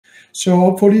So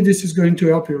hopefully this is going to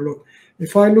help you. Look,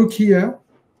 if I look here,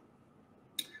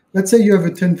 let's say you have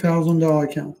a $10,000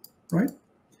 account, right?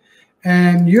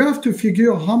 And you have to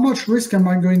figure how much risk am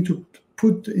I going to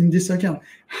put in this account?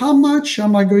 How much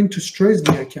am I going to stress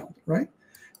the account, right?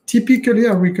 Typically,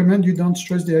 I recommend you don't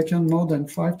stress the account more than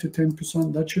 5 to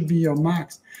 10%. That should be your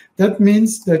max. That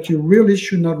means that you really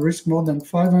should not risk more than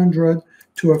 500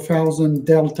 to 1,000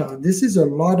 delta. This is a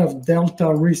lot of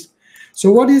delta risk.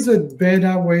 So what is a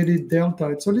beta-weighted delta?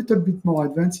 It's a little bit more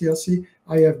advanced here. See,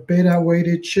 I have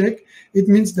beta-weighted check. It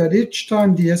means that each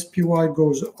time the SPY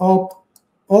goes up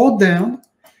or down,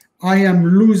 I am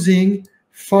losing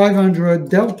 500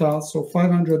 delta, so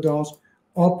 $500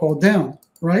 up or down,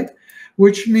 right?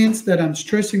 Which means that I'm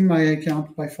stressing my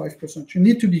account by 5%. You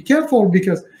need to be careful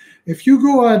because if you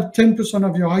go at 10%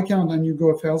 of your account and you go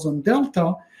 1,000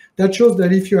 delta, that shows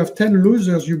that if you have 10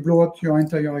 losers, you blow up your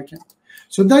entire account.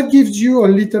 So that gives you a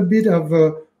little bit of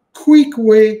a quick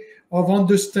way of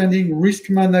understanding risk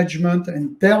management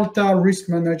and delta risk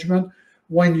management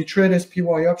when you trade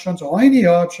SPY options or any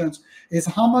options, is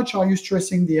how much are you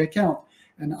stressing the account?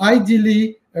 And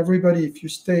ideally, everybody, if you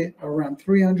stay around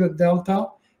 300 delta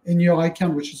in your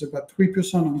account, which is about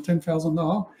 3% on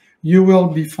 $10,000, you will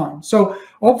be fine. So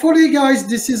hopefully, guys,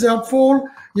 this is helpful.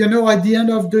 You know, at the end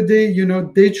of the day, you know,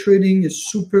 day trading is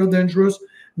super dangerous.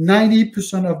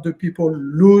 90% of the people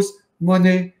lose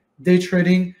money day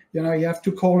trading. You know, you have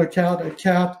to call a cat a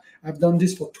cat. I've done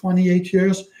this for 28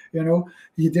 years. You know,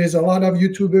 there's a lot of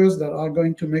YouTubers that are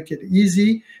going to make it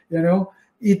easy. You know,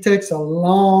 it takes a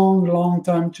long, long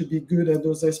time to be good at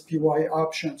those SPY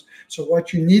options. So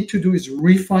what you need to do is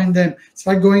refine them. It's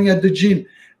like going at the gym.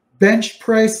 Bench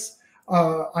press,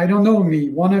 I don't know me,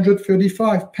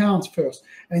 135 pounds first,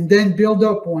 and then build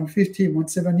up 150,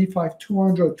 175,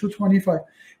 200, 225.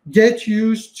 Get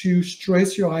used to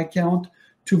stress your account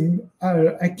to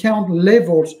account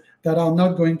levels that are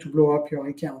not going to blow up your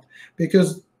account,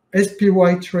 because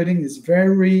SPY trading is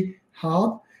very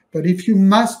hard. But if you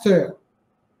master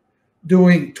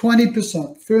doing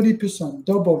 20%, 30%,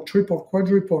 double, triple,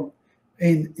 quadruple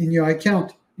in your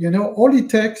account, you know, all it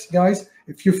takes, guys,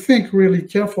 if you think really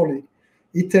carefully,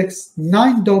 it takes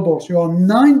 9 doubles. You are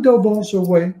 9 doubles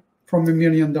away from $1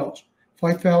 million.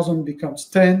 5,000 becomes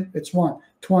 10, it's 1.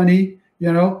 20,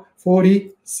 you know,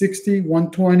 40, 60,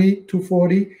 120,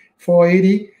 240,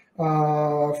 480,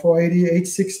 480,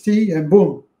 860, and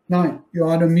boom, 9.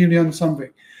 You're at $1 million something.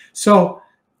 So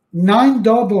 9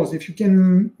 doubles, if you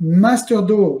can master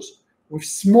those with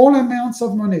small amounts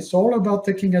of money, it's all about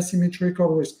taking asymmetrical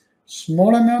risk.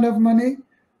 Small amount of money,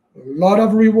 a lot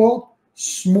of reward.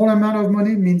 Small amount of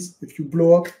money means if you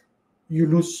blow up, you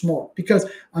lose small. Because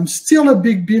I'm still a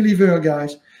big believer,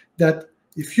 guys, that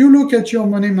if you look at your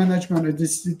money management,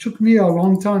 it took me a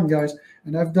long time, guys,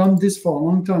 and I've done this for a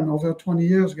long time, over 20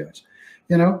 years, guys,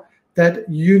 you know, that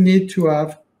you need to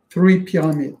have 3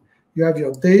 pyramids. You have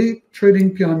your day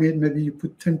trading pyramid, maybe you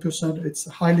put 10%, it's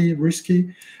highly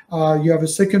risky. You have a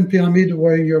second pyramid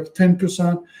where you have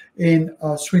 10% in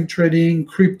swing trading,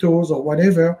 cryptos, or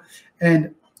whatever,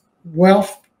 and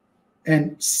wealth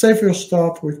and safer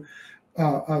stuff with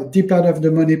a deep out of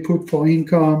the money put for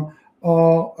income,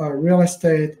 or real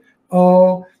estate,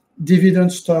 or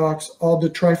dividend stocks, or the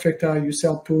trifecta, you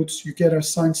sell puts, you get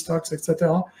assigned stocks,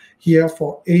 etc. here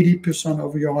for 80%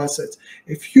 of your assets.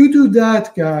 If you do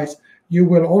that, guys, you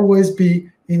will always be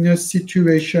in a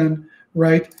situation,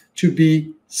 right, to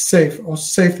be safe or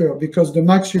safer, because the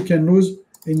max you can lose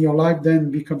in your life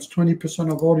then becomes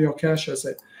 20% of all your cash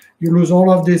assets. You lose all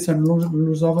of this and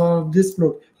lose all of this,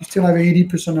 look, you still have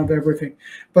 80% of everything.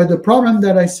 But the problem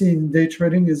that I see in day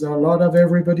trading is a lot of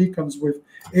everybody comes with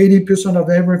 80% of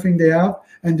everything they have,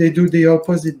 and they do the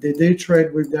opposite. They day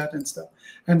trade with that and stuff.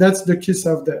 And that's the kiss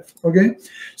of death, okay?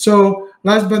 So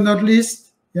last but not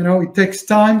least, you know, it takes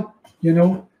time, you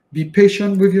know, be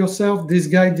patient with yourself. This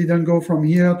guy didn't go from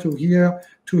here to here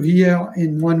to here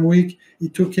in 1 week.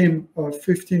 It took him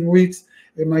 15 weeks.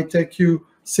 It might take you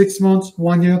 6 months,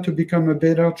 1 year to become a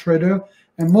better trader.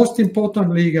 And most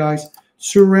importantly, guys,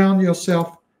 surround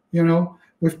yourself, you know,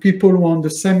 with people who are on the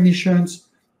same missions,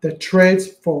 that trade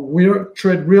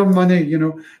real money, you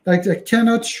know. Like, I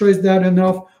cannot stress that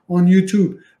enough on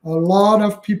YouTube. A lot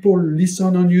of people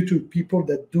listen on YouTube, people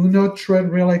that do not trade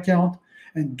real account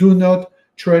and do not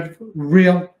trade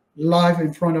real live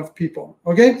in front of people,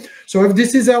 okay? So if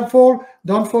this is helpful,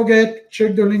 don't forget,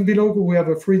 check the link below. We have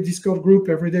a free Discord group.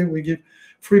 Every day we give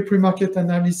free pre-market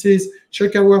analysis.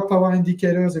 Check our power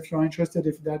indicators if you're interested,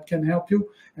 if that can help you.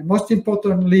 And most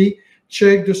importantly,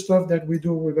 check the stuff that we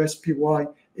do with SPY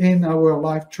in our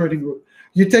live trading group.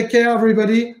 You take care,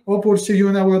 everybody. Hope we'll see you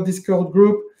in our Discord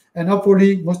group. And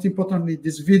hopefully, most importantly,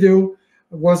 this video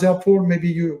was helpful. Maybe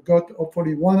you got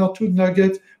hopefully 1 or 2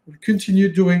 nuggets. We'll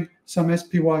continue doing some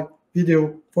SPY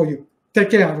video for you.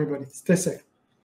 Take care, everybody. Stay safe.